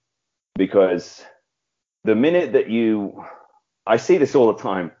 Because the minute that I see this all the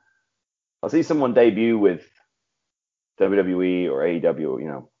time. I'll see someone debut with WWE or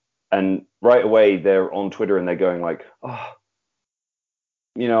AEW, and right away they're on Twitter and they're going like, oh,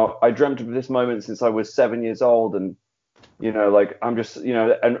 I dreamt of this moment since I was 7 years old, and like I'm just,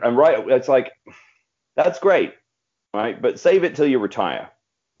 and right, it's like, that's great, right? But save it till you retire.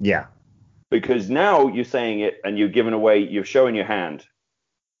 Yeah. Because now you're saying it and you're showing your hand.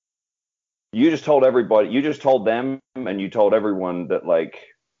 You just told them, and you told everyone that like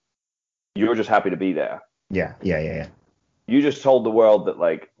you're just happy to be there. Yeah. You just told the world that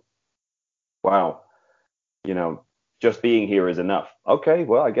like, wow, just being here is enough. Okay,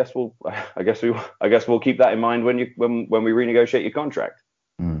 well, I guess we'll keep that in mind when we renegotiate your contract.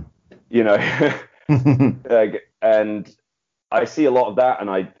 And I see a lot of that, and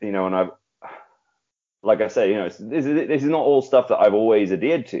I've, like I say, this is not all stuff that I've always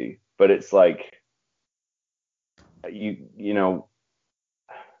adhered to, but it's like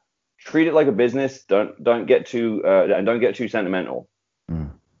treat it like a business. Don't get too sentimental.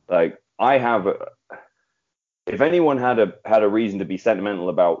 Like if anyone had a reason to be sentimental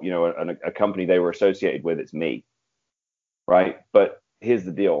about a company they were associated with, it's me, right? But here's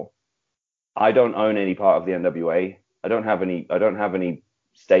the deal: I don't own any part of the NWA. I don't have any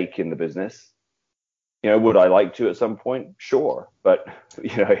stake in the business. Would I like to at some point? Sure, but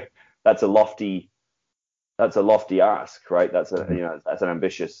that's a lofty ask, right? That's an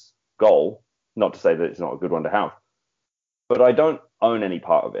ambitious goal. Not to say that it's not a good one to have, but I don't own any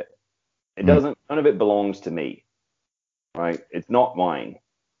part of it. It doesn't. None of it belongs to me, right? It's not mine,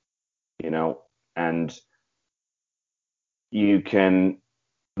 And you can,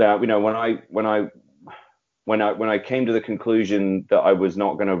 when I came to the conclusion that I was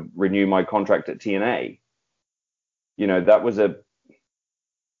not going to renew my contract at TNA, that was to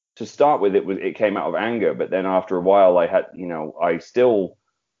start with, it came out of anger, but then after a while I had,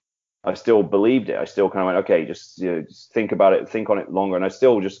 I still believed it. I still kind of went, okay, just think about it, think on it longer. And I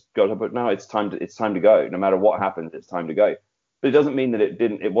still just got to, but no, it's time to go. No matter what happens, it's time to go. But it doesn't mean that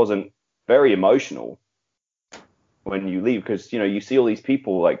it wasn't very emotional when you leave, because, you see all these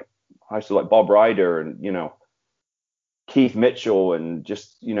people like, I used to like Bob Ryder and, Keith Mitchell and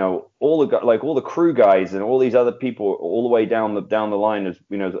just, all the crew guys and all these other people all the way down the line as,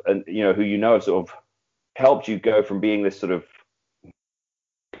 and, who sort of helped you go from being this sort of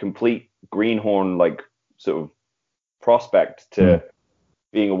complete greenhorn, like sort of prospect to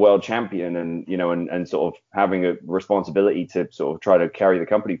being a world champion, and and sort of having a responsibility to sort of try to carry the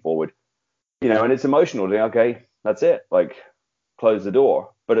company forward, and it's emotional to think, okay, that's it, like close the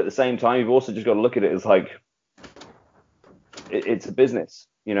door. But at the same time, you've also just got to look at it as like it's a business.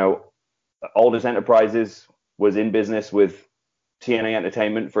 Aldous Enterprises was in business with TNA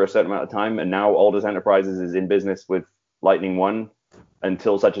Entertainment for a certain amount of time, and now Aldous Enterprises is in business with Lightning One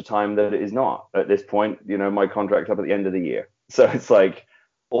until such a time that it is not. At this point, my contract's up at the end of the year. So it's like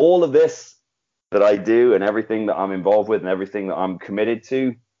all of this that I do and everything that I'm involved with and everything that I'm committed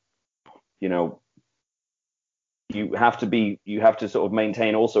to, you have to sort of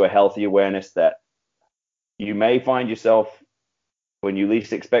maintain also a healthy awareness that you may find yourself, when you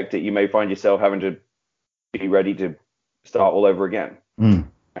least expect it, you may find yourself having to be ready to start all over again.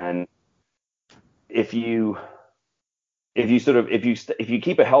 And if you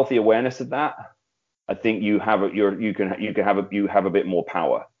keep a healthy awareness of that, I think you have a bit more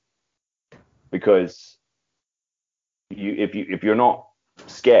power, because if you're not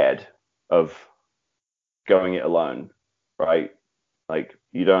scared of going it alone, right? Like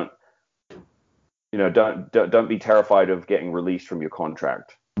don't be terrified of getting released from your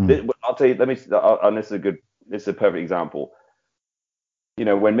contract. I'll tell you, and this is a perfect example.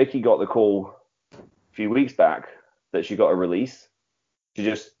 When Mickie got the call a few weeks back that she got a release, she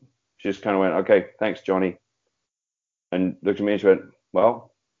just kind of went, okay, thanks, Johnny, and looked at me and she went,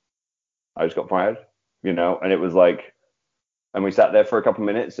 well, I just got fired, and it was like, and we sat there for a couple of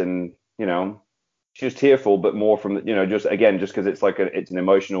minutes, and she was tearful, but more from just because it's like it's an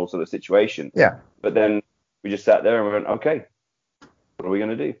emotional sort of situation. Yeah. But then we just sat there and we went, okay, what are we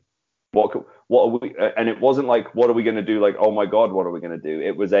going to do? What are we? And it wasn't like, what are we going to do? Like, oh my God, what are we going to do?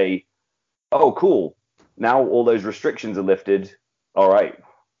 It was oh, cool. Now all those restrictions are lifted. All right,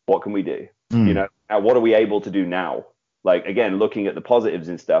 what can we do? Now what are we able to do now? Like, again, looking at the positives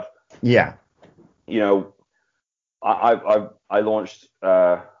and stuff. Yeah. I launched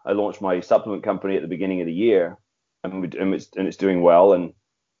my supplement company at the beginning of the year, and it's doing well. And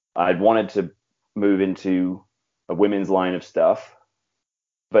I'd wanted to move into a women's line of stuff,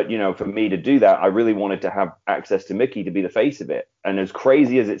 but for me to do that, I really wanted to have access to Mickie to be the face of it. And as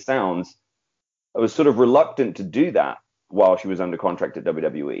crazy as it sounds, I was sort of reluctant to do that while she was under contract at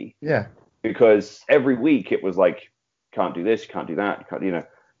WWE. Yeah. Because every week it was like, can't do this, you can't do that, you can't,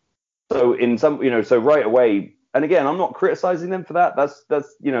 So in some, so right away. And again, I'm not criticizing them for that. That's what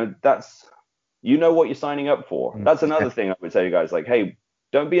you're signing up for. That's another thing I would say to guys, like, hey,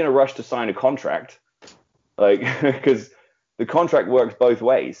 don't be in a rush to sign a contract, like, because the contract works both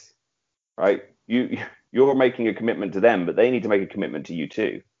ways, right? You're making a commitment to them, but they need to make a commitment to you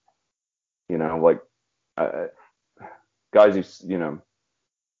too. Guys who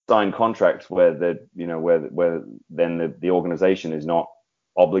sign contracts where where then the organization is not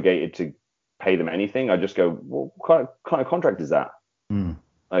obligated to pay them anything, I just go, well, what kind of contract is that?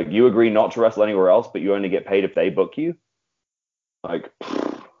 Like, you agree not to wrestle anywhere else, but you only get paid if they book you? Like,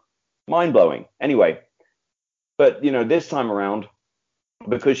 mind blowing. Anyway, but this time around,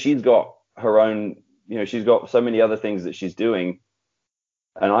 because she's got her own, she's got so many other things that she's doing,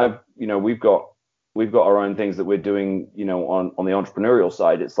 and we've got our own things that we're doing, on the entrepreneurial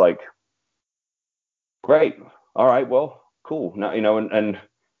side. It's like, great, all right, well, cool. Now, and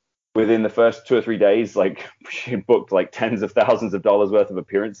within the first 2 or 3 days, like, she booked like tens of thousands of dollars worth of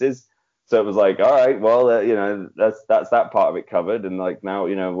appearances. So it was like, all right, well, that's that part of it covered. And like, now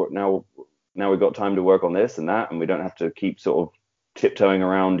we've got time to work on this and that, and we don't have to keep sort of tiptoeing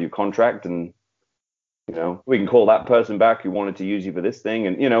around your contract. And, we can call that person back who wanted to use you for this thing,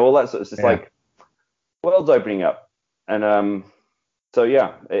 and, all that sort of, it's just like, world's opening up. And so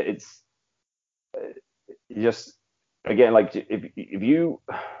yeah, it's just, again, like, if you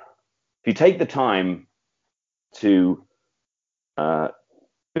take the time to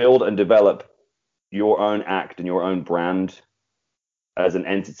build and develop your own act and your own brand as an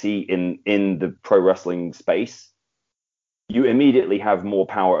entity in the pro wrestling space, you immediately have more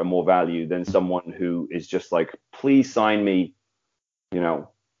power and more value than someone who is just like, please sign me,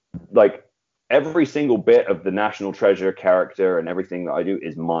 like, every single bit of the National Treasure character and everything that I do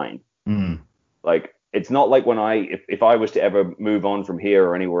is mine. Like, it's not like when if I was to ever move on from here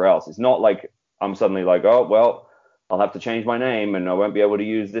or anywhere else, it's not like I'm suddenly like, oh, well, I'll have to change my name and I won't be able to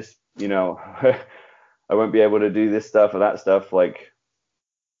use this, I won't be able to do this stuff or that stuff. Like,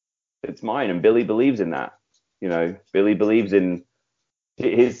 it's mine. And Billy believes in that. Billy believes in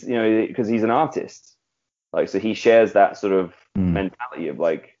his, because he's an artist. Like, so he shares that sort of mentality of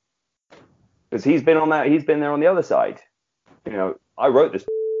like, because he's been there on the other side. You know, I wrote this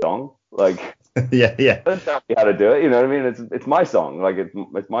song, like, yeah. Don't tell me how to do it. You know what I mean? It's my song. Like,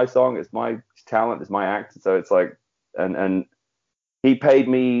 it's my song. It's my talent. It's my act. So it's like, and he paid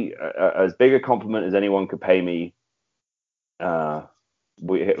me as big a compliment as anyone could pay me.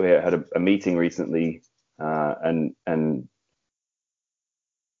 We had a meeting recently, and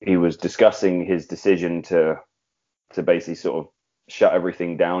he was discussing his decision to basically sort of shut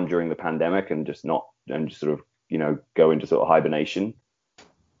everything down during the pandemic and just sort of, you know, go into sort of hibernation.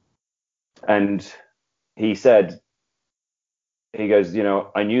 And he said, he goes, you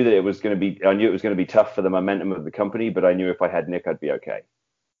know, I knew it was going to be tough for the momentum of the company, but I knew if I had Nick, I'd be okay.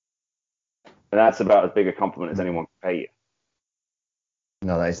 And that's about as big a compliment as anyone can pay you.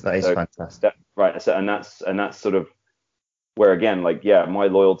 No, that is fantastic. Right. So, and that's sort of where, again, like, yeah, my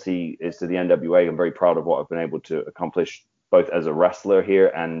loyalty is to the NWA. I'm very proud of what I've been able to accomplish, both as a wrestler here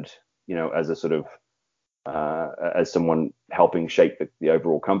and, you know, as a sort of, as someone helping shape the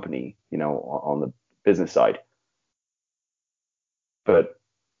overall company, you know, on the business side. But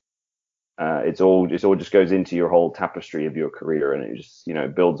it's all just goes into your whole tapestry of your career, and it just, you know,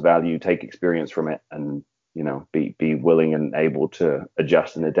 builds value, take experience from it, and, you know, be willing and able to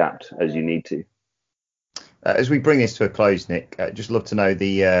adjust and adapt as you need to. As we bring this to a close, Nick, just love to know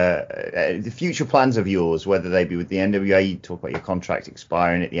the future plans of yours, whether they be with the NWA. You talk about your contract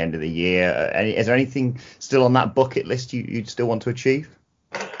expiring at the end of the year. Is there anything still on that bucket list you'd still want to achieve?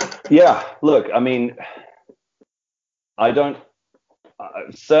 Yeah, look, I mean, I don't.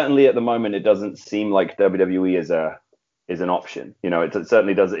 Certainly at the moment, it doesn't seem like WWE is an option. You know, it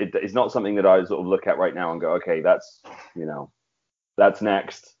certainly does. It's not something that I sort of look at right now and go, okay, that's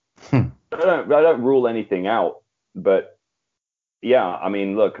next. I don't rule anything out, but yeah, I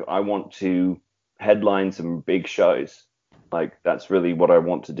mean, look, I want to headline some big shows. Like, that's really what I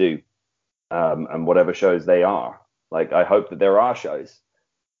want to do. And whatever shows they are, like, I hope that there are shows,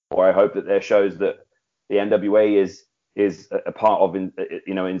 or I hope that there are shows that the NWA is a part of,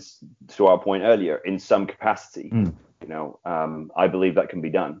 to our point earlier, in some capacity. You know, I believe that can be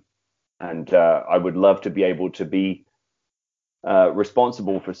done. And I would love to be able to be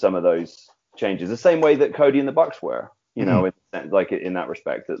responsible for some of those changes, the same way that Cody and the Bucks were, you know, in that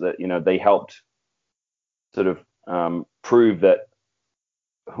respect, that you know, they helped sort of prove that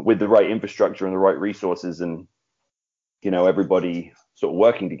with the right infrastructure and the right resources, and, you know, everybody sort of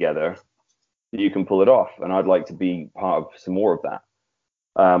working together, you can pull it off. And I'd like to be part of some more of that.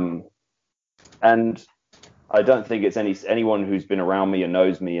 And I don't think it's anyone who's been around me and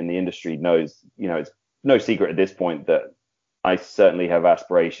knows me in the industry knows, you know, it's no secret at this point that I certainly have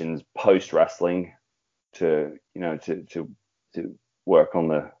aspirations post wrestling to work on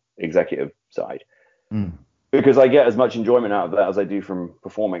the executive side, because I get as much enjoyment out of that as I do from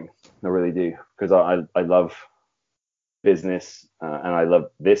performing. I really do, because I love business, and I love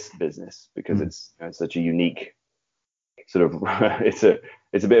this business because it's such a unique sort of it's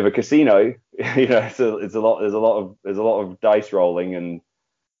a bit of a casino. You know, there's a lot of dice rolling, and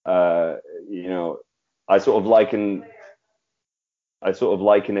you know, I sort of liken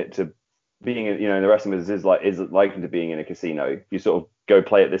it to being, you know, in the wrestling business is likened to being in a casino. You sort of go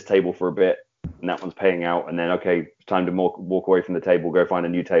play at this table for a bit, and that one's paying out, and then, okay, it's time to walk away from the table, go find a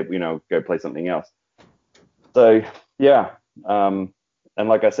new table, you know, go play something else. So yeah, and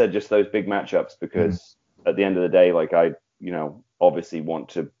like I said, just those big matchups, because at the end of the day, like, I, you know, obviously want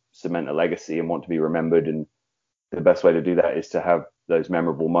to cement a legacy and want to be remembered, and the best way to do that is to have those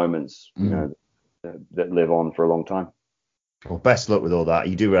memorable moments, you know, that live on for a long time. Well, best luck with all that.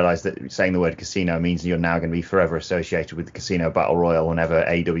 You do realise that saying the word casino means you're now going to be forever associated with the Casino Battle Royal whenever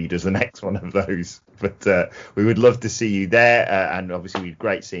AEW does the next one of those. But we would love to see you there, and obviously we'd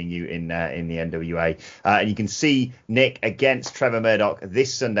great seeing you in the NWA. And you can see Nick against Trevor Murdoch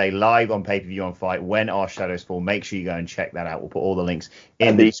this Sunday live on pay-per-view on Fight, When Our Shadows Fall. Make sure you go and check that out. We'll put all the links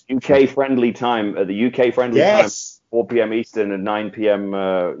in the UK friendly time. Time, 4 p.m. Eastern and 9 p.m.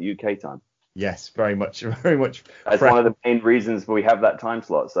 UK time. Yes, very much. That's one of the main reasons we have that time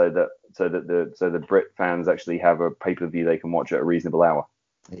slot, so that the Brit fans actually have a pay-per-view they can watch at a reasonable hour.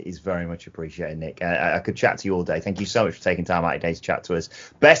 It is very much appreciated, Nick. I could chat to you all day. Thank you so much for taking time out of your day to chat to us.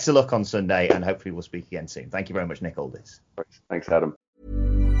 Best of luck on Sunday, and hopefully we'll speak again soon. Thank you very much, Nick Aldis. Thanks, Adam.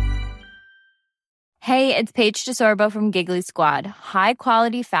 Hey, it's Paige DeSorbo from Giggly Squad. High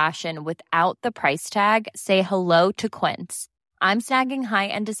quality fashion without the price tag. Say hello to Quince. I'm snagging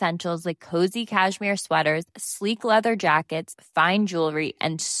high-end essentials like cozy cashmere sweaters, sleek leather jackets, fine jewelry,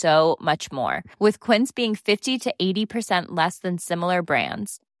 and so much more. With Quince being 50 to 80% less than similar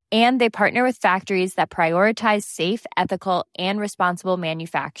brands. And they partner with factories that prioritize safe, ethical, and responsible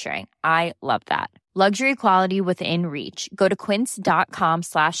manufacturing. I love that. Luxury quality within reach. Go to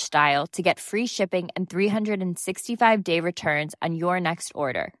quince.com/style to get free shipping and 365-day returns on your next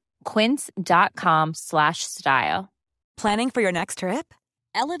order. Quince.com/style. Planning for your next trip?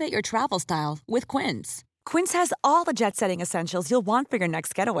 Elevate your travel style with Quince. Quince has all the jet-setting essentials you'll want for your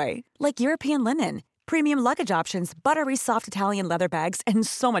next getaway, like European linen, premium luggage options, buttery soft Italian leather bags, and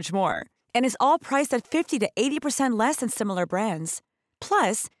so much more. And is all priced at 50 to 80% less than similar brands.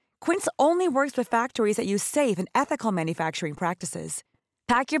 Plus, Quince only works with factories that use safe and ethical manufacturing practices.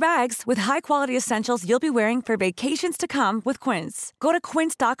 Pack your bags with high-quality essentials you'll be wearing for vacations to come with Quince. Go to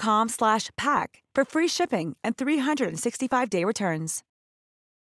quince.com/pack for free shipping and 365-day returns.